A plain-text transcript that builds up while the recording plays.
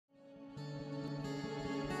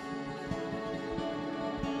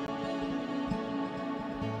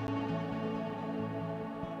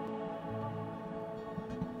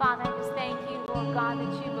Lord God,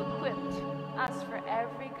 that you've equipped us for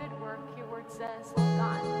every good work. Your word says, Lord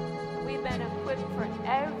God, we've been equipped for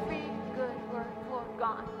every good work, Lord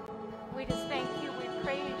God. We just thank you, we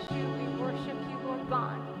praise you, we worship you, Lord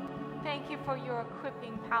God. Thank you for your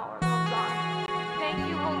equipping power, Lord God. Thank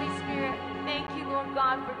you, Holy Spirit. Thank you, Lord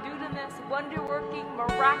God, for dunamis, wonder-working,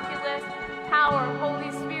 miraculous power,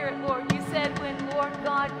 Holy Spirit, Lord. You said when, Lord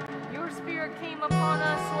God, your Spirit came upon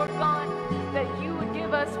us, Lord God, that you would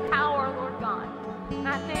give us power, Lord God. And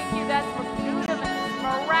I thank you that's for dunamis,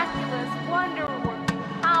 miraculous, wonder-working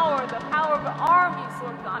power, the power of armies,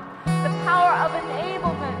 Lord God, the power of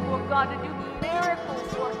enablement, Lord God, to do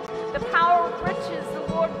miracles, Lord, the power of riches,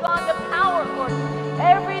 the Lord God, the power, Lord,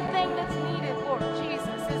 everything that's needed, Lord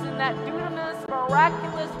Jesus, is in that dunamis,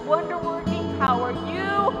 miraculous, wonder-working power. You,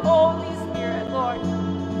 Holy Spirit, Lord,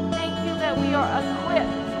 thank you that we are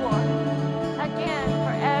equipped, Lord, again,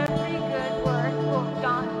 for every good work, Lord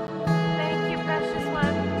God. Thank you, precious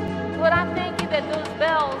one. Lord, I thank you that those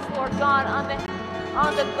bells, Lord God, on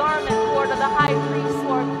the garment, Lord, of the high priest,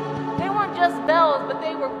 Lord, they weren't just bells, but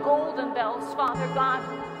they were golden bells, Father God.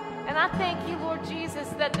 And I thank you, Lord Jesus,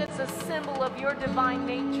 that it's a symbol of your divine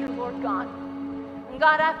nature, Lord God. And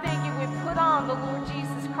God, I thank you, we put on the Lord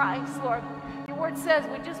Jesus Christ, Lord. Your word says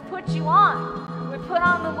we just put you on. We put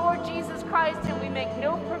on the Lord Jesus Christ and we make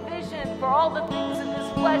no provision for all the things that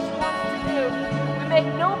this flesh wants to do. We make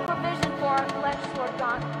no provision for our flesh, Lord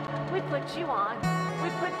God. We put you on. We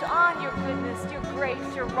put on your goodness, your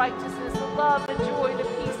grace, your righteousness, the love, the joy, the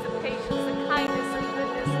peace, the patience, the kindness, the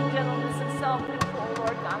goodness, the gentleness, and self-control,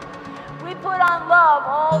 Lord God. We put on love,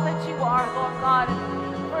 all that you are, Lord God.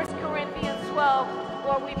 In 1 Corinthians 12,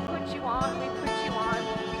 Lord, we put you on, we put you on.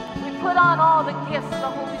 We put on all the gifts of the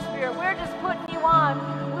Holy Spirit. We're just putting you on.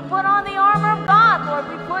 We put on the armor of God, Lord.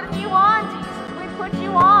 We're putting you on, Jesus. We put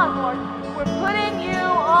you on, Lord. We're putting you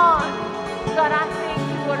on. God, I thank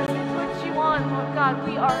you, Lord, as we put you on, Lord God,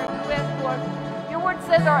 we are equipped, Lord. Your word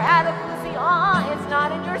says our adequacy, it's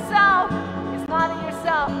not in yourself. It's not in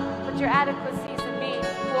yourself, but your adequacy is in me,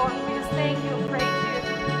 Lord. We just thank you and praise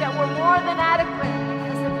you that we're more than adequate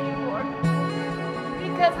because of you, Lord.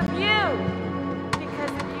 Because of you.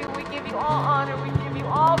 Because of you. We give you all honor. We give you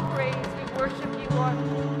all praise. We worship you, Lord.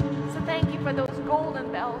 So thank you for those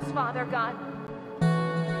golden bells, Father God.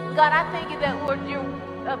 God, I thank you that, Lord, your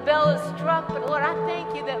bell is struck, but Lord, I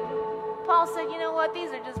thank you that Paul said, you know what,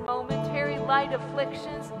 these are just momentary light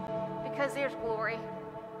afflictions because there's glory.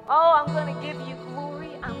 Oh, I'm going to give you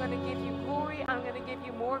glory. I'm going to give you glory. I'm going to give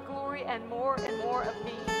you more glory and more of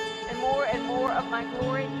me and more of my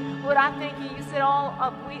glory. Lord, I thank you. You said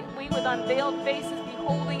we with unveiled faces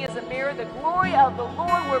beholding as a mirror the glory of the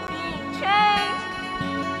Lord. We're being changed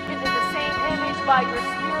into the same image by your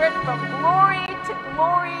Spirit from glory to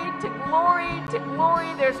glory to glory to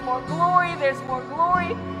glory. There's more glory. There's more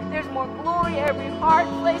glory. There's more glory. Every hard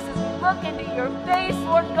place as we look into your face,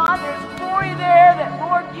 Lord God, there's glory there that,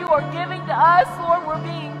 Lord, you are giving to us. Lord, we're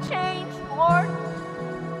being changed, Lord.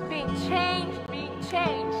 Being changed, being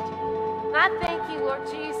changed. And I thank you, Lord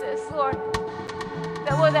Jesus, Lord,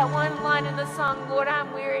 that was that one line in the song, Lord,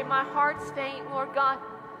 I'm weary, my heart's faint, Lord God.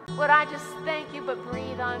 Lord, I just thank you, but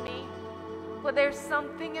breathe on me. But there's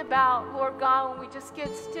something about, Lord God, when we just get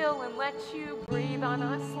still and let you breathe on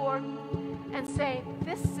us, Lord, and say,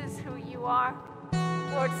 this is who you are.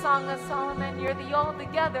 Lord, Song of Solomon, you're the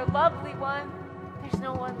altogether lovely one. There's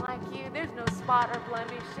no one like you. There's no spot or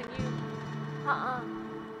blemish in you.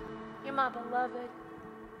 You're my beloved.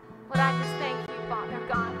 Lord, I just thank you, Father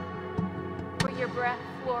God, for your breath,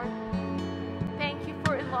 Lord. Thank you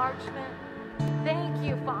for enlargement. Thank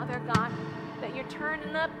you, Father God, that you're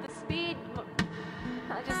turning up the speed.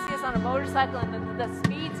 I just see us on a motorcycle and the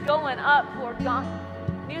speed's going up, Lord God.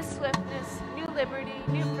 New swiftness, new liberty,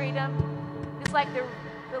 new freedom. It's like the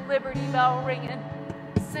Liberty Bell ringing,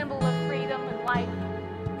 symbol of freedom and life.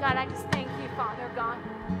 God, I just thank you, Father God.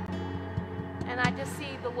 And I just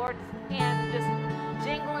see the Lord's hand just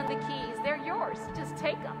jingling the keys. They're yours. Just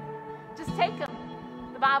take them. Just take them.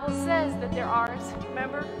 The Bible says that they're ours.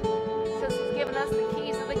 Remember? It says he's given us the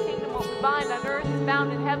keys of the kingdom. What we bind on earth is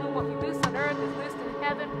bound in heaven. What we loose on earth is loosed in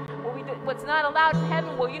heaven. What's not allowed in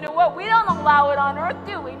heaven, well, you know what? We don't allow it on earth,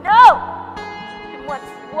 do we? No! And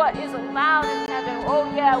what is allowed in heaven? Oh,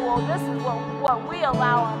 yeah, well, this is what we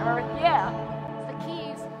allow on earth. Yeah. It's the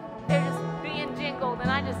keys. They're just being jingled,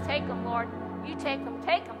 and I just take them, Lord. You take them,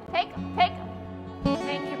 take them, take them, take them.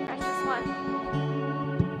 Thank you, precious one.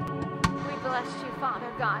 We bless you,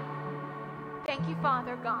 Father God. Thank you,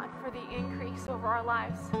 Father God, for the increase over our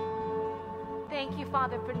lives. Thank you,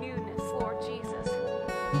 Father, for newness, Lord Jesus.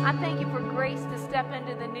 I thank you for grace to step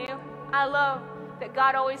into the new. I love that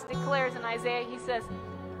God always declares in Isaiah. He says,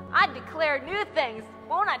 I declare new things.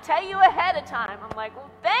 Won't I tell you ahead of time? I'm like, well,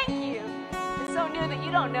 thank you. It's so new that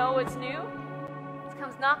you don't know what's new. It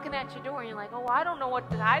comes knocking at your door, and you're like, oh, I don't know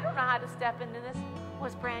how to step into this. Well,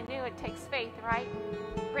 it's brand new. It takes faith, right?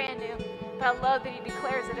 Brand new. But I love that he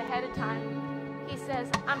declares it ahead of time. He says,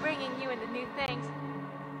 I'm bringing you into new things.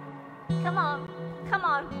 Come on. Come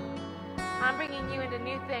on. I'm bringing you into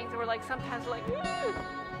new things. And we're like, sometimes we're like, ooh.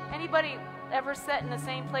 Anybody ever sat in the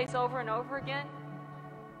same place over and over again?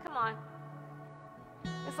 Come on.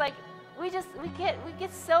 It's like we get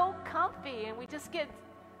so comfy, and we just get.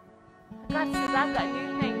 God says, I've got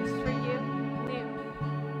new things for you.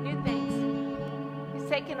 New things. He's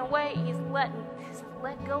taken away. He's let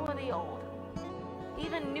go of the old.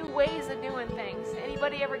 Even new ways of doing things.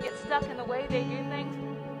 Anybody ever get stuck in the way they do things?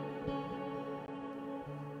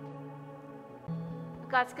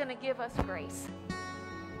 God's going to give us grace.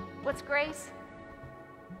 What's grace?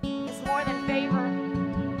 It's more than favor,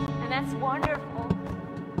 and that's wonderful.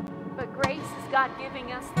 But grace is God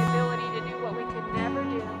giving us the ability to do what we could never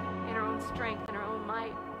do in our own strength and our own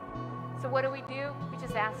might. So what do? We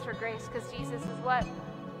just ask for grace, because Jesus is what?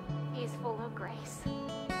 He's full of grace.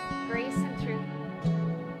 Grace and truth.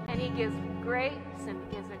 And he gives grace, and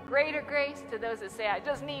he gives a greater grace to those that say, I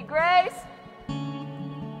just need grace.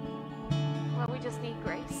 Well, we just need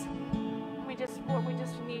grace. Lord, we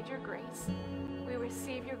just need your grace. We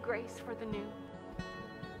receive your grace for the new.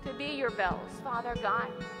 To be your bells, Father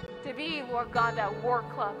God. To be, Lord God, that war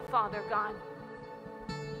club, Father God,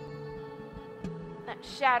 that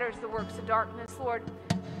shatters the works of darkness, Lord.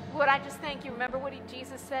 Lord, I just thank you. Remember what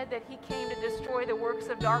Jesus said, that he came to destroy the works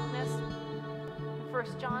of darkness? In 1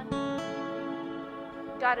 John.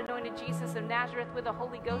 God anointed Jesus of Nazareth with the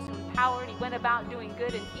Holy Ghost and power, and he went about doing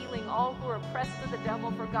good and healing all who are oppressed of the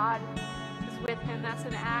devil, for God is with him. That's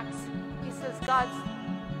in Acts. He says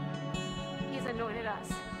he's anointed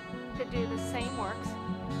us to do the same works.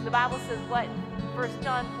 The Bible says what? In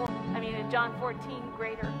John 14,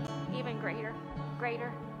 greater, even greater,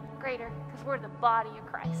 because we're the body of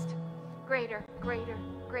Christ. Greater.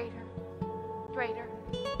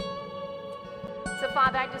 So,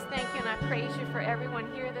 Father, I just thank you and I praise you for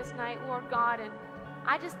everyone here this night, Lord God. And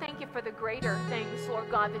I just thank you for the greater things, Lord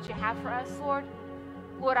God, that you have for us, Lord.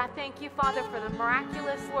 Lord, I thank you, Father, for the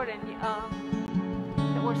miraculous, Lord, and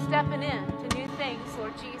that we're stepping into new things,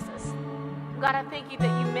 Lord Jesus. God, I thank you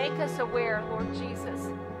that you make us aware, Lord Jesus.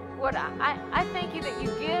 Lord, I thank you that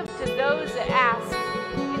you give to those that ask.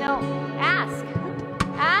 You know, ask.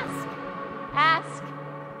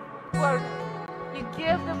 Lord, you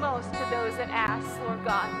give the most to those that ask, Lord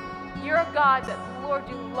God. You're a God that, Lord,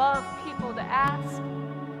 you love people to ask.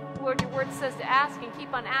 Lord, your word says to ask and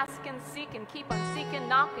keep on asking, seek and keep on seeking,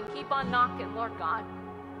 knock and keep on knocking, Lord God.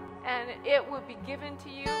 And it will be given to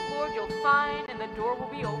you, Lord. You'll find and the door will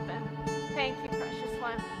be open. Thank you, precious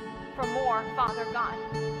one, for more, Father God.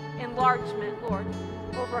 Enlargement, Lord,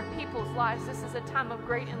 over people's lives. This is a time of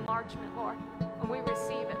great enlargement, Lord, and we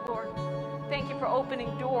receive it, Lord. Thank you for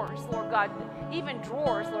opening doors, Lord God, even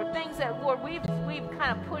drawers, Lord, things that, Lord, we've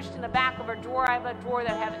kind of pushed in the back of our drawer. I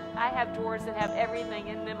have drawers that have everything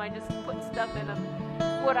in them. I just put stuff in them.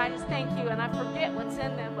 Lord, I just thank you, and I forget what's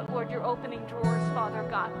in them, but Lord, you're opening drawers, Father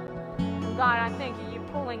God. And God, I thank you, you're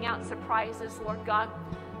pulling out surprises, Lord God.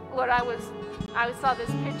 Lord, I saw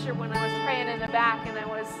this picture when I was praying in the back, and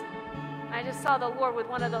I just saw the Lord with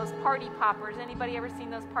one of those party poppers. Anybody ever seen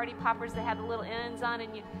those party poppers that have the little ends on,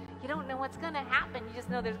 and you don't know what's going to happen. You just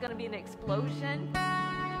know there's going to be an explosion.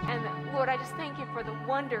 And Lord, I just thank you for the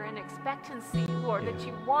wonder and expectancy, Lord, that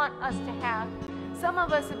you want us to have. Some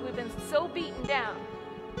of us, we've been so beaten down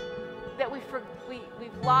that we've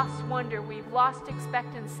lost wonder, we've lost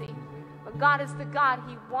expectancy. But God is the God.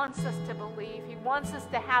 He wants us to believe. He wants us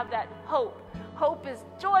to have that hope. Hope is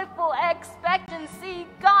joyful expectancy.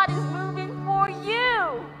 God is moving for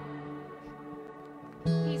you.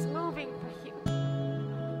 He's moving for you.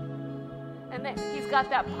 And then he's got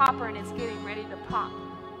that popper and it's getting ready to pop.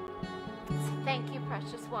 So thank you,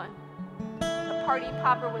 precious one. The party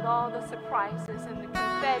popper with all the surprises and the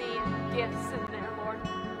confetti and the gifts in there, Lord.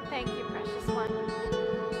 Thank you, precious one.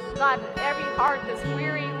 God, every heart that's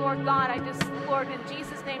weary, Lord God, Lord, in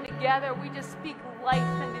Jesus' name together, we just speak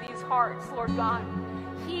life into these hearts, Lord God.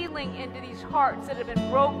 Healing into these hearts that have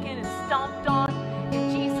been broken and stomped on.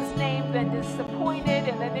 In Jesus' name, been disappointed.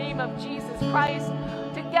 In the name of Jesus Christ,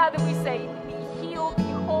 together we say, be healed, be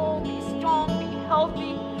whole, be strong, be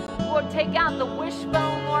healthy. Lord, take out the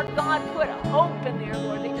wishbone, Lord God. Put hope in there,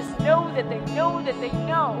 Lord. They just know that they know that they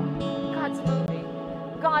know. God's moving.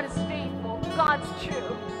 God is faithful. God's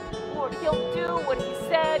true. Lord, he'll do what he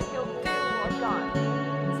said he'll do, Lord God.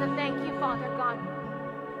 So thank you, Father God.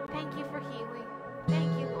 Thank you for healing.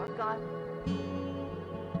 Thank you, Lord God.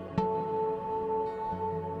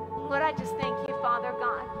 Lord, I just thank you, Father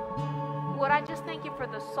God. Lord, I just thank you for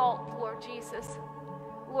the salt, Lord Jesus.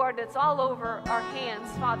 Lord, it's all over our hands,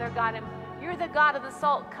 Father God. And you're the God of the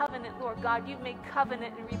salt covenant, Lord God. You've made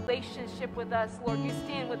covenant and relationship with us, Lord. You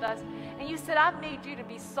stand with us. And you said, I've made you to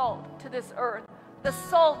be salt to this earth, the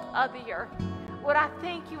salt of the earth. Lord, I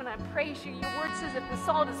thank you and I praise you. Your word says if the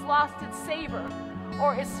salt has lost its savor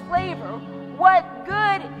or its flavor, what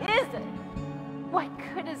good is it? What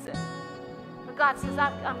good is it? But God says,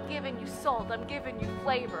 I'm giving you salt. I'm giving you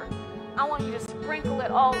flavor. I want you to sprinkle it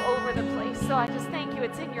all over the place. So I just thank you.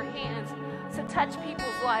 It's in your hands. So touch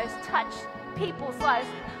people's lives. Touch people's lives.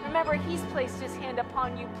 Remember, he's placed his hand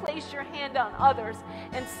upon you. Place your hand on others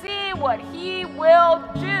and see what he will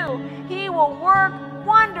do. He will work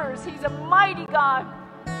wonders. He's a mighty God.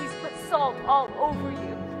 He's put salt all over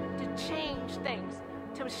you to change things,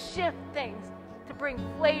 to shift things, to bring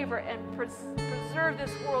flavor and preserve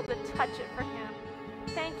this world, to touch it for him.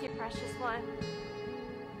 Thank you, precious one.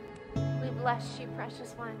 We bless you,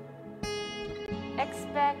 precious one.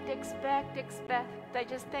 Expect, expect, expect. I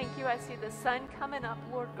just thank you. I see the sun coming up,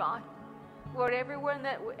 Lord God. Lord, everyone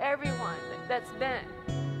that's been,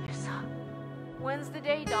 when's the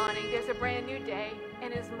day dawning? There's a brand new day,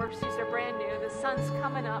 and his mercies are brand new. The sun's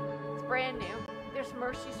coming up. It's brand new. There's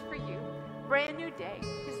mercies for you. Brand new day.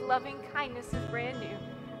 His loving kindness is brand new.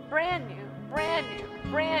 Brand new, brand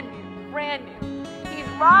new, brand new, brand new. He's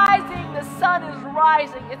rising. The sun is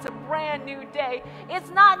rising. It's a brand new day. It's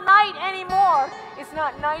not night anymore. It's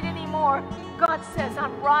not night anymore. God says,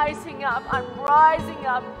 I'm rising up. I'm rising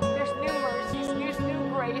up. There's new mercies. There's new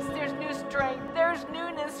grace. There's new strength. There's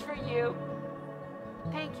newness for you.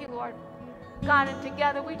 Thank you, Lord. God, and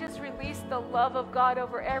together we just release the love of God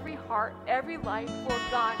over every heart, every life, Lord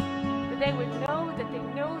God, that they would know that they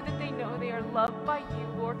know that they know they are loved by you,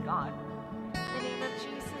 Lord God. In the name of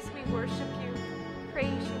Jesus, we worship you.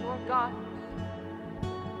 Praise you, Lord God.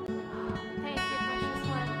 Thank you, precious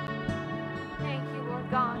one. Thank you,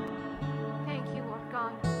 Lord God. Thank you, Lord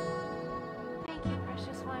God. Thank you,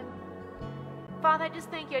 precious one. Father, I just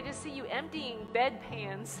thank you. I just see you emptying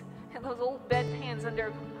bedpans and those old bedpans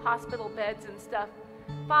under hospital beds and stuff.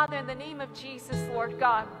 Father, in the name of Jesus, Lord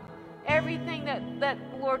God, everything that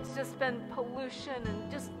Lord's just been pollution and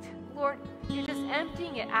just, Lord, you're just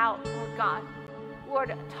emptying it out, Lord God.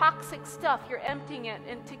 Lord, toxic stuff, you're emptying it.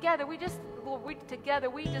 And together we just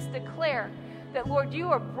declare that, Lord, you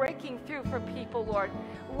are breaking through for people, Lord.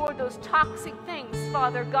 Lord, those toxic things,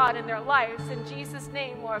 Father God, in their lives, in Jesus'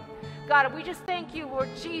 name, Lord. God, we just thank you, Lord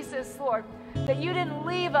Jesus, Lord, that you didn't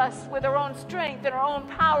leave us with our own strength and our own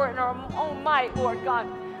power and our own might, Lord God.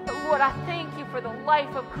 But Lord, I thank you for the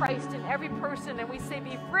life of Christ in every person. And we say,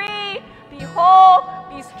 be free, be whole,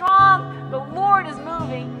 be strong. The Lord is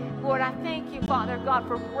moving. Lord, I thank you, Father God,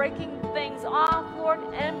 for breaking things off, Lord,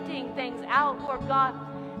 emptying things out, Lord God.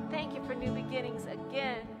 Thank you for new beginnings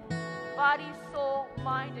again. Body, soul,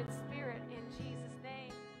 mind, and